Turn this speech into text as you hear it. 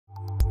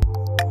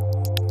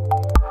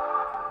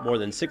More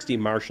than 60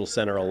 Marshall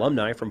Center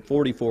alumni from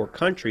 44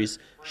 countries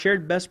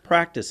shared best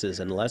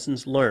practices and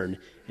lessons learned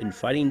in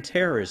fighting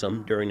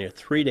terrorism during a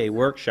 3-day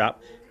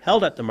workshop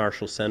held at the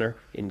Marshall Center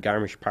in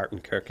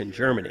Garmisch-Partenkirchen,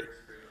 Germany.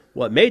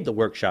 What made the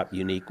workshop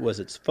unique was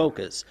its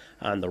focus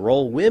on the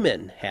role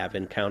women have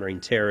in countering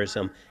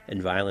terrorism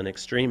and violent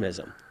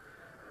extremism.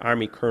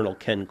 Army Colonel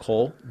Ken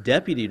Cole,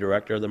 Deputy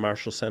Director of the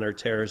Marshall Center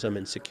Terrorism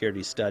and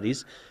Security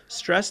Studies,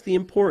 stressed the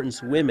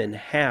importance women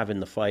have in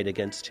the fight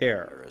against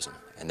terrorism.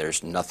 And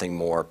there's nothing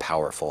more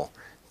powerful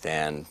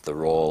than the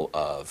role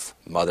of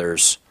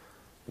mothers,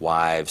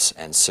 wives,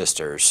 and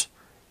sisters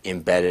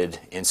embedded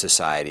in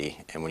society.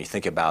 And when you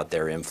think about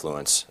their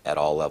influence at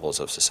all levels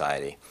of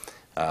society,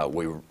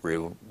 we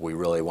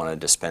really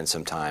wanted to spend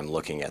some time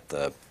looking at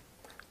the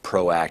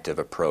proactive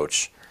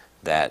approach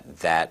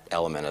that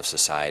element of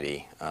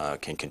society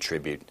can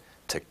contribute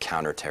to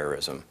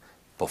counterterrorism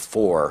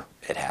before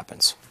it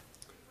happens.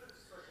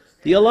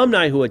 The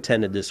alumni who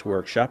attended this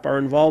workshop are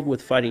involved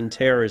with fighting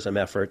terrorism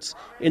efforts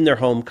in their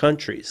home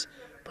countries.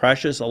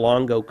 Precious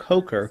Alongo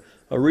Coker,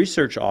 a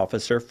research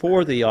officer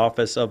for the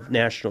Office of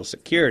National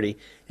Security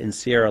in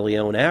Sierra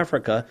Leone,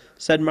 Africa,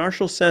 said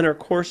Marshall Center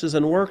courses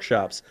and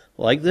workshops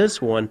like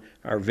this one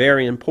are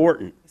very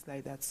important. It's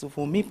like that. So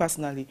for me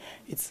personally,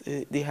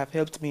 they have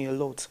helped me a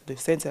lot. The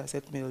center has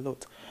helped me a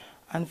lot.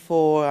 And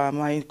for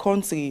my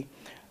country,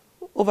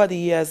 over the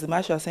years, the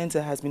Marshall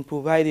Center has been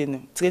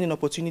providing training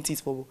opportunities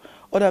for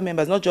other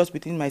members, not just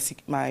within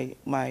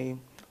my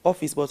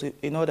office, but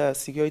in other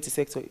security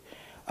sector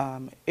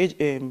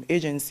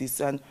agencies.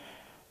 And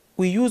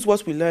we use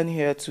what we learn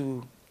here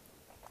to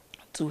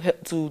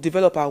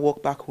develop our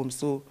work back home.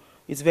 So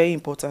it's very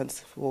important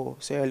for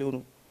Sierra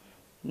Leone.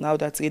 Now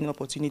that training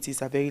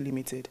opportunities are very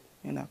limited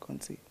in our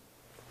country.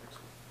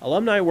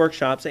 Alumni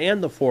workshops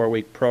and the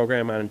 4-week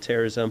program on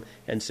terrorism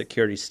and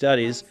security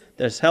studies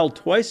that's held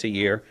twice a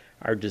year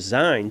are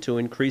designed to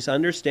increase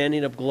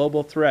understanding of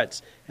global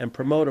threats and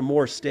promote a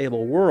more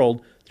stable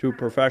world through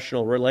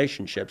professional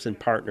relationships in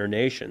partner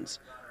nations.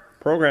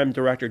 Program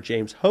Director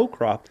James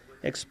Hocroft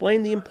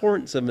explained the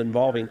importance of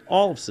involving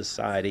all of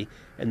society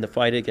in the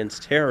fight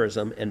against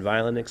terrorism and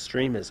violent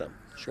extremism.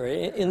 Sure.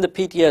 In the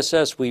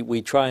PTSS,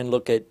 we try and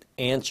look at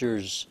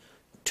answers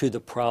to the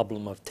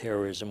problem of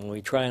terrorism.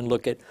 We try and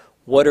look at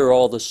what are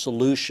all the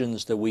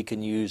solutions that we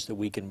can use, that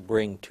we can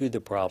bring to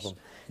the problem.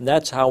 And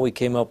that's how we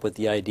came up with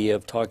the idea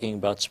of talking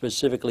about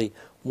specifically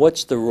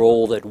what's the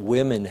role that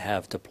women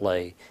have to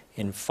play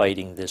in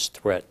fighting this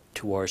threat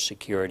to our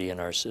security and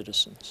our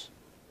citizens.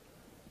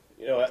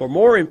 For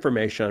more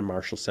information on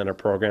Marshall Center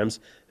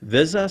programs,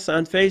 visit us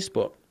on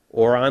Facebook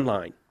or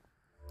online.